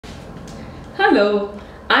Hello,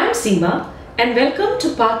 I'm Seema and welcome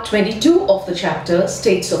to part 22 of the chapter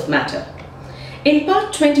States of Matter. In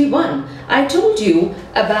part 21, I told you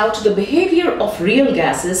about the behavior of real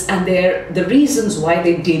gases and the reasons why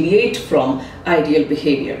they deviate from ideal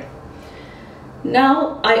behavior.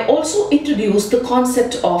 Now, I also introduced the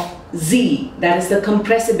concept of Z, that is the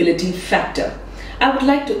compressibility factor. I would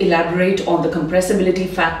like to elaborate on the compressibility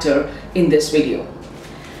factor in this video.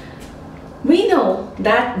 We know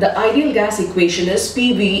that the ideal gas equation is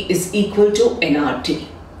PV is equal to nRT.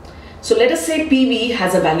 So let us say PV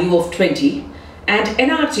has a value of 20 and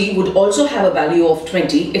nRT would also have a value of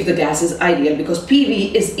 20 if the gas is ideal, because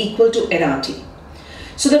PV is equal to nRT.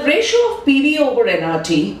 So the ratio of PV over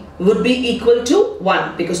nRT would be equal to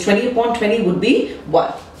 1, because 20 upon 20 would be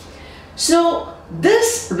 1. So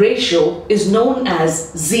this ratio is known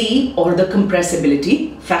as Z, or the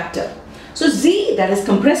compressibility factor. So Z, that is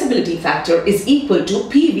compressibility factor, is equal to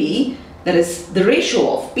PV, that is the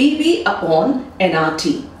ratio of PV upon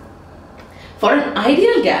nRT. For an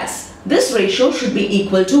ideal gas, this ratio should be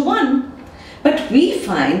equal to 1. But we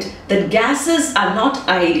find that gases are not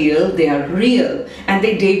ideal, they are real, and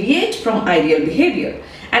they deviate from ideal behavior.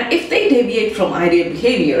 And if they deviate from ideal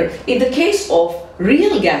behavior, in the case of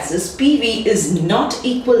real gases, PV is not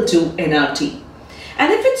equal to nRT.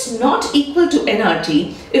 And if it's not equal to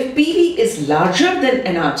nRT, if PV is larger than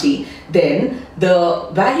nRT, then the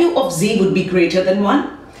value of Z would be greater than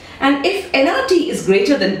 1. And if nRT is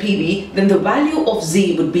greater than PV, then the value of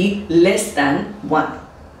Z would be less than 1.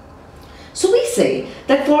 So we say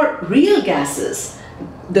that for real gases,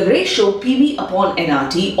 the ratio PV upon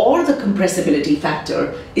nRT, or the compressibility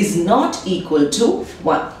factor, is not equal to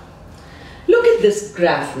 1. Look at this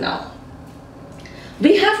graph now.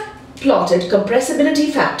 We have plotted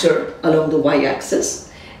compressibility factor along the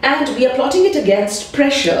y-axis, and we are plotting it against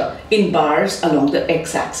pressure in bars along the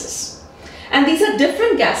x-axis. And these are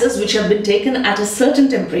different gases which have been taken at a certain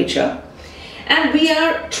temperature, and we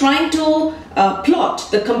are trying to plot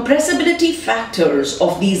the compressibility factors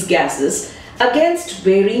of these gases against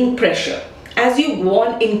varying pressure. As you go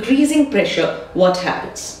on increasing pressure, what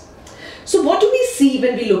happens? So what do we see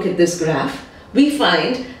when we look at this graph? We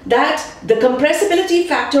find that the compressibility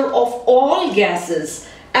factor of all gases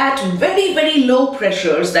at very, very low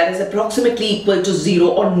pressures, that is approximately equal to 0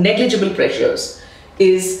 or negligible pressures,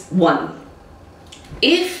 is 1.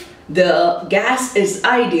 If the gas is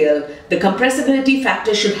ideal, the compressibility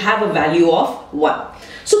factor should have a value of 1.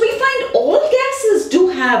 So we find all gases do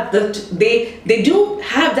have that, they do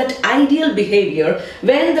have that ideal behavior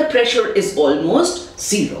when the pressure is almost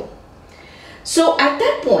 0. So at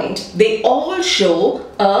that point, they all show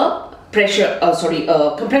a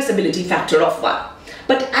compressibility factor of 1.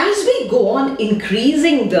 But as we go on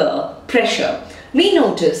increasing the pressure, we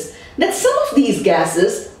notice that some of these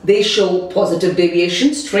gases, they show positive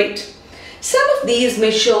deviation straight. Some of these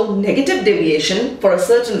may show negative deviation for a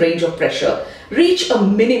certain range of pressure, reach a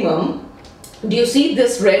minimum. Do you see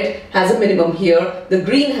this red has a minimum here, the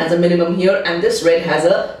green has a minimum here, and this red has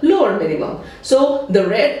a lower minimum. So the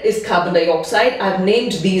red is carbon dioxide. I've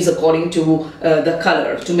named these according to the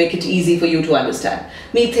color to make it easy for you to understand.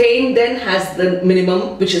 Methane then has the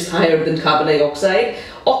minimum, which is higher than carbon dioxide.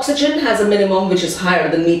 Oxygen has a minimum which is higher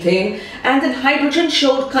than methane, and then hydrogen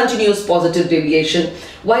showed continuous positive deviation,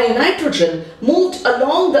 while nitrogen moved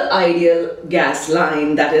along the ideal gas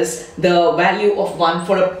line, that is the value of 1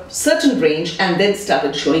 for a certain range, and then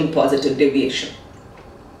started showing positive deviation.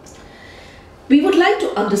 We would like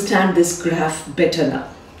to understand this graph better now.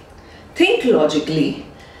 Think logically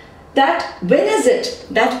that when is it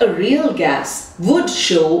that a real gas would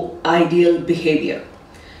show ideal behavior?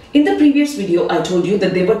 In the previous video, I told you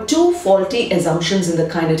that there were two faulty assumptions in the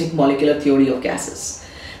kinetic molecular theory of gases.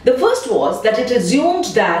 The first was that it assumed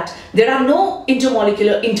that there are no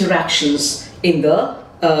intermolecular interactions in the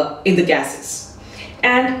gases.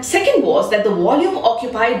 And second was that the volume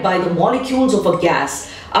occupied by the molecules of a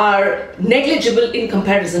gas are negligible in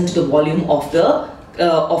comparison to the volume of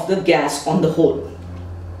the gas on the whole.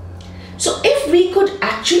 So if we could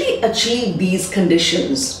actually achieve these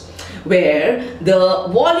conditions, where the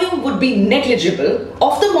volume would be negligible,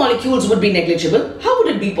 of the molecules would be negligible, how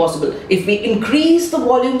would it be possible? If we increase the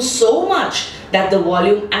volume so much that the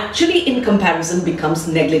volume actually in comparison becomes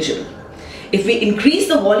negligible. If we increase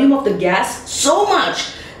the volume of the gas so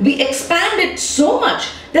much, we expand it so much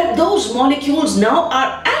that those molecules now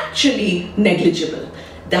are actually negligible.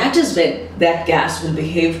 That is when that gas will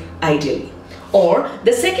behave ideally. Or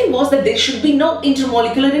the second was that there should be no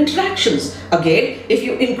intermolecular interactions. Again, if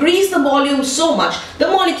you increase the volume so much, the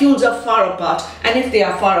molecules are far apart, and if they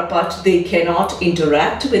are far apart, they cannot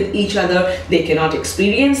interact with each other, they cannot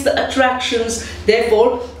experience the attractions.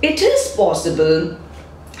 Therefore, it is possible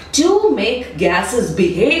to make gases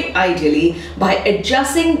behave ideally by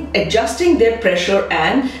adjusting their pressure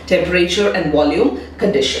and temperature and volume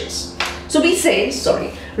conditions. So we say,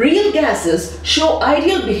 real gases show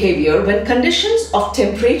ideal behavior when conditions of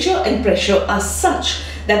temperature and pressure are such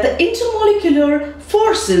that the intermolecular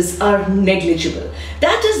forces are negligible.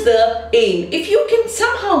 That is the aim. If you can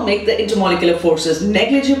somehow make the intermolecular forces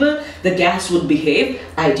negligible, the gas would behave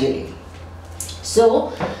ideally.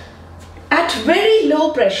 So, at very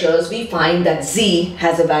low pressures, we find that Z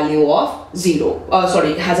has a value of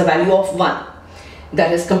 1.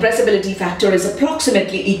 That is, compressibility factor is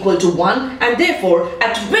approximately equal to 1, and therefore,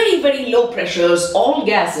 at very, very low pressures, all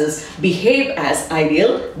gases behave as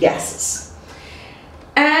ideal gases.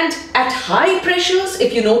 And at high pressures,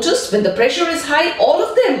 if you notice, when the pressure is high, all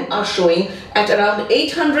of them are showing at around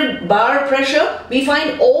 800 bar pressure. We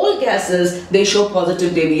find all gases, they show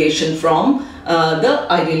positive deviation from the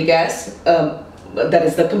ideal gas, that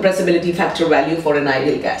is the compressibility factor value for an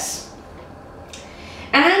ideal gas.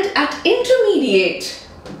 And at intermediate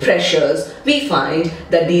pressures, we find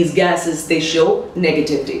that these gases, they show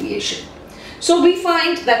negative deviation. So we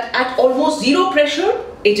find that at almost zero pressure,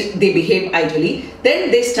 they behave ideally,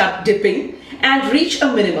 then they start dipping and reach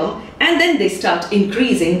a minimum, and then they start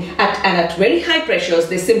increasing, and at very high pressures,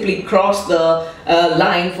 they simply cross the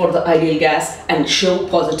line for the ideal gas and show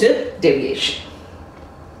positive deviation.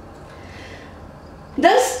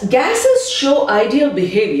 Thus, gases show ideal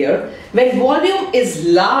behavior when volume is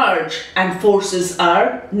large and forces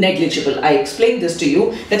are negligible. I explained this to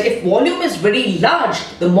you, that if volume is very large,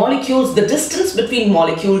 the distance between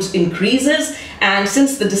molecules increases, and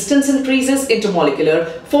since the distance increases,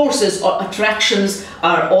 intermolecular forces or attractions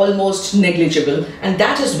are almost negligible, and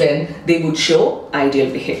that is when they would show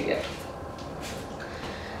ideal behavior.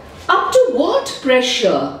 Up to what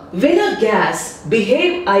pressure will a gas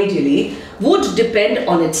behave ideally would depend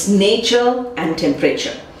on its nature and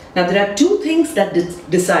temperature. Now, there are two things that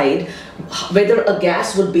decide whether a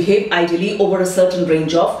gas would behave ideally over a certain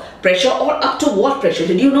range of pressure, or up to what pressure.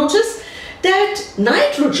 Did you notice that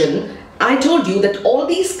nitrogen, I told you that all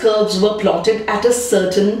these curves were plotted at a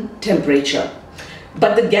certain temperature,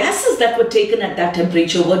 but the gases that were taken at that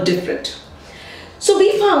temperature were different. So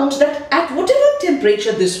we found that at whatever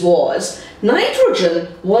temperature this was,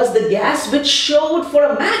 nitrogen was the gas which showed for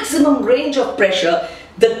a maximum range of pressure.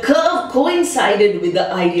 The curve coincided with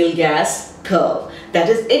the ideal gas curve. That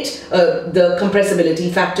is it, the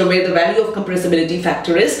compressibility factor, where the value of compressibility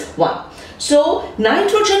factor is 1. So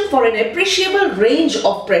nitrogen, for an appreciable range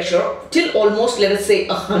of pressure till almost, let us say,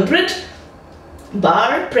 100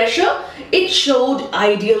 bar pressure, it showed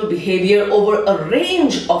ideal behavior over a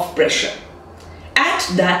range of pressure at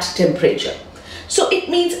that temperature. So it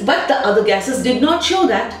means, but the other gases did not show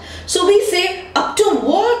that. So we say, up to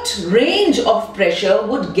what range of pressure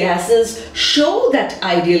would gases show that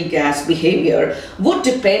ideal gas behavior would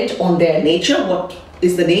depend on their nature, what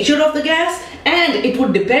is the nature of the gas, and it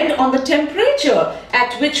would depend on the temperature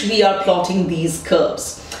at which we are plotting these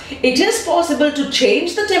curves. It is possible to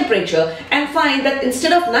change the temperature and find that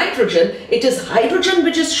instead of nitrogen, it is hydrogen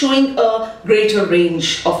which is showing a greater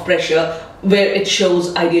range of pressure where it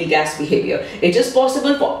shows ideal gas behavior. It is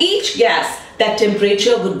possible for each gas that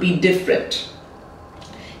temperature would be different.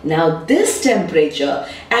 Now, this temperature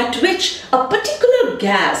at which a particular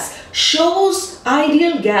gas shows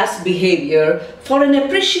ideal gas behavior for an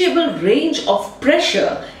appreciable range of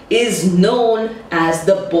pressure is known as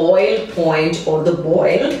the Boyle point or the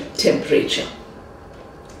Boyle temperature.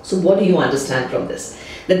 So what do you understand from this?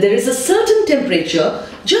 That there is a certain temperature,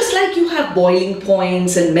 just like you have boiling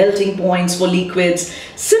points and melting points for liquids.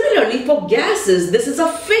 Similarly, for gases, this is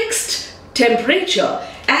a fixed temperature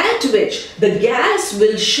at which the gas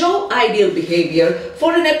will show ideal behavior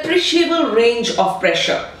for an appreciable range of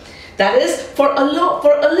pressure. That is, for a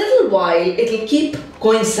little while, it will keep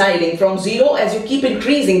coinciding from 0. As you keep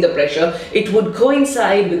increasing the pressure, it would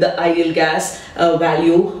coincide with the ideal gas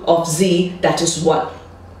value of Z, that is 1.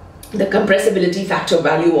 The compressibility factor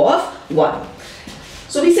value of 1.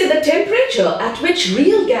 So we say the temperature at which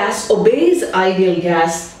real gas obeys ideal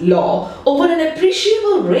gas law over an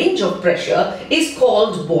appreciable range of pressure is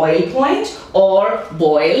called Boyle point or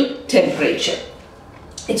Boyle temperature.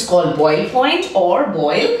 It's called Boyle point or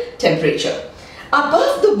Boyle temperature.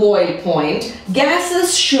 Above the Boyle point,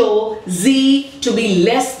 gases show Z to be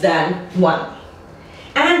less than 1.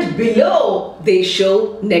 And below they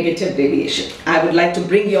show negative deviation. I would like to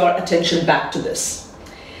bring your attention back to this.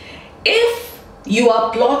 If you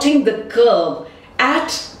are plotting the curve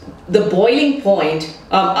at the boiling point,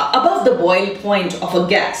 above the boil point of a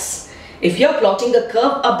gas, if you're plotting a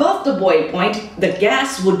curve above the boil point, the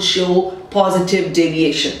gas would show positive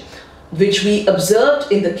deviation, which we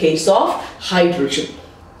observed in the case of hydrogen,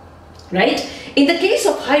 right? In the case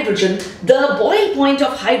of hydrogen, the boil point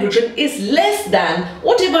of hydrogen is less than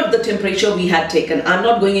whatever the temperature we had taken. I'm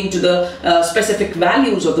not going into the specific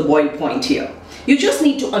values of the boil point here. You just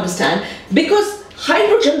need to understand, because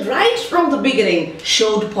hydrogen right from the beginning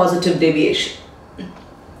showed positive deviation.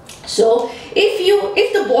 So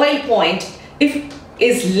if the boil point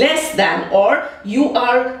is less than, or you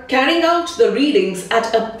are carrying out the readings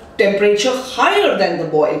at a temperature higher than the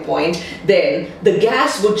boil point, then the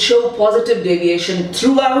gas would show positive deviation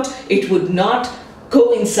throughout. It would not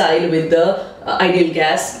coincide with the ideal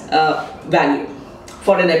gas value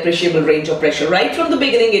for an appreciable range of pressure. Right from the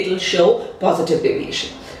beginning, it will show positive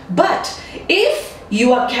deviation. But if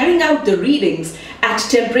you are carrying out the readings at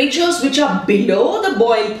temperatures which are below the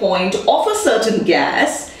boil point of a certain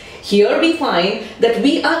gas, here we find that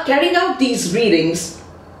we are carrying out these readings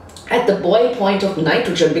at the boil point of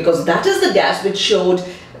nitrogen, because that is the gas which showed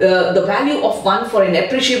the value of 1 for an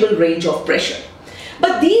appreciable range of pressure.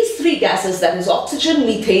 But these three gases, that is oxygen,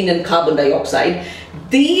 methane and carbon dioxide,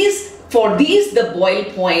 for these the boil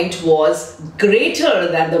point was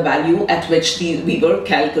greater than the value at which we were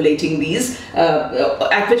calculating these,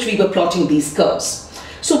 at which we were plotting these curves.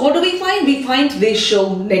 So what do we find? We find they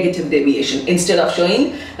show negative deviation. Instead of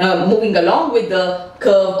showing, moving along with the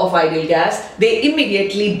curve of ideal gas, they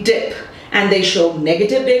immediately dip and they show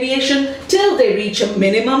negative deviation till they reach a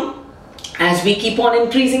minimum as we keep on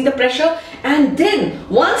increasing the pressure. And then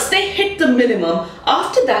once they hit the minimum,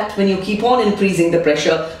 after that, when you keep on increasing the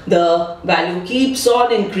pressure, the value keeps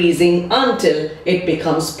on increasing until it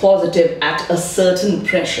becomes positive at a certain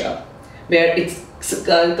pressure, where it's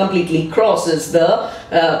completely crosses the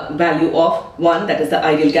value of 1, that is the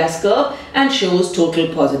ideal gas curve, and shows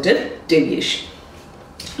total positive deviation.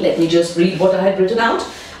 Let me just read what I had written out.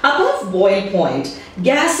 Above boil point,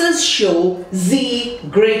 gases show Z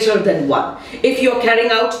greater than 1. If you're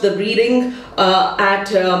carrying out the reading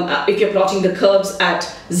if you're plotting the curves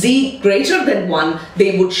at Z greater than 1,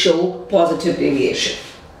 they would show positive deviation.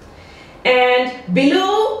 And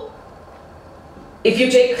below, if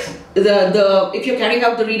you take if you're carrying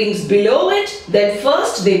out the readings below it, then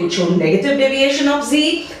first they would show negative deviation of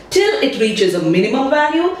Z till it reaches a minimum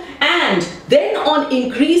value, and then on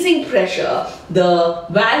increasing pressure, the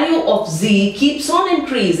value of Z keeps on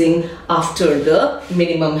increasing after the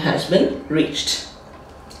minimum has been reached.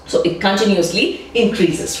 So it continuously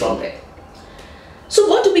increases from there. So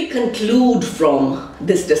what do we conclude from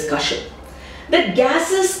this discussion? That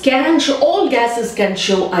all gases can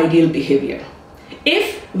show ideal behavior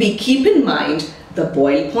if we keep in mind the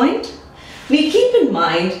boil point, we keep in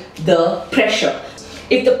mind the pressure.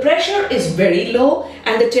 If the pressure is very low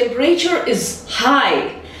and the temperature is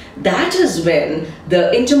high, that is when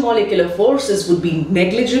the intermolecular forces would be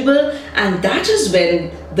negligible, and that is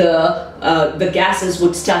when the gases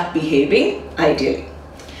would start behaving ideally.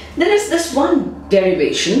 There is this one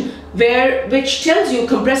derivation which tells you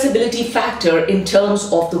compressibility factor in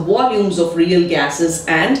terms of the volumes of real gases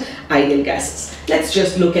and ideal gases. Let's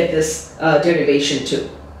just look at this derivation too.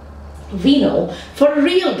 We know for a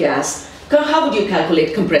real gas, how would you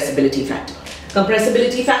calculate compressibility factor?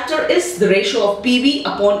 Compressibility factor is the ratio of PV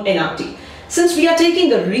upon nRT. Since we are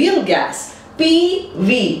taking a real gas,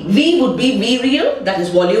 PV, V would be V real, that is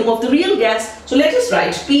volume of the real gas. So let us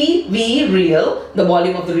write PV real, the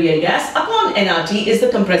volume of the real gas, upon nRT is the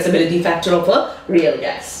compressibility factor of a real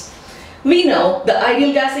gas. We know the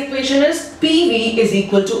ideal gas equation is PV is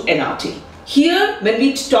equal to nRT. Here, when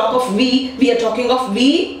we talk of V, we are talking of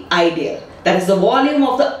V ideal, that is the volume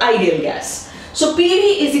of the ideal gas. So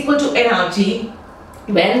PV is equal to nRT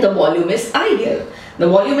when the volume is ideal. The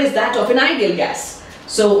volume is that of an ideal gas.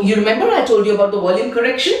 So you remember I told you about the volume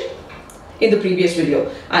correction in the previous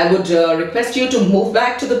video. I would request you to move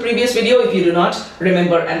back to the previous video if you do not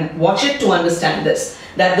remember and watch it to understand this.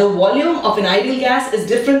 That the volume of an ideal gas is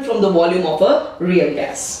different from the volume of a real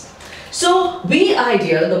gas. So V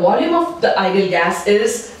ideal, the volume of the ideal gas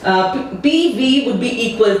is PV would be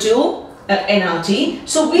equal to nRT.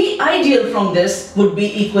 So V ideal from this would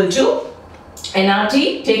be equal to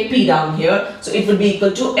nRT, take P down here. So it would be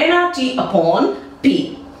equal to nRT upon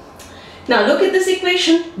P. Now look at this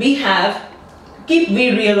equation. We have keep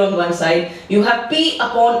V real on one side, you have P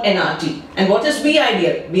upon nRT. And what is V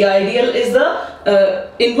ideal? V ideal is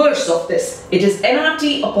the inverse of this. It is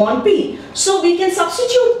nRT upon P. So we can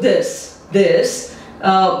substitute this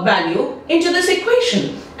value into this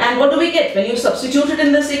equation. And what do we get? When you substitute it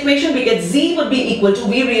in this equation, we get Z would be equal to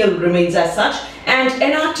V real remains as such and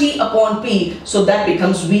nRT upon P. So that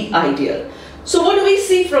becomes V ideal. So what do we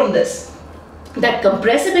see from this? That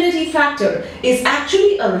compressibility factor is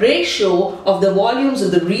actually a ratio of the volumes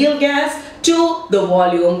of the real gas to the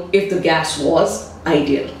volume if the gas was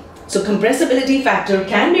ideal. So compressibility factor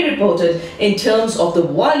can be reported in terms of the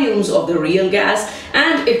volumes of the real gas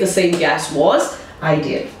and if the same gas was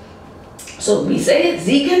ideal. So we say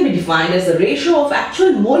Z can be defined as the ratio of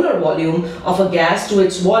actual molar volume of a gas to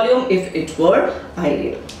its volume if it were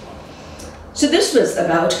ideal. So this was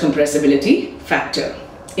about compressibility factor.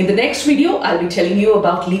 In the next video, I'll be telling you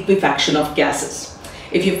about liquefaction of gases.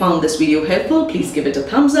 If you found this video helpful, please give it a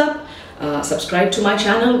thumbs up, subscribe to my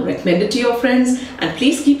channel, recommend it to your friends, and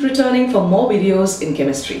please keep returning for more videos in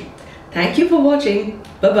chemistry. Thank you for watching.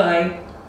 Bye-bye.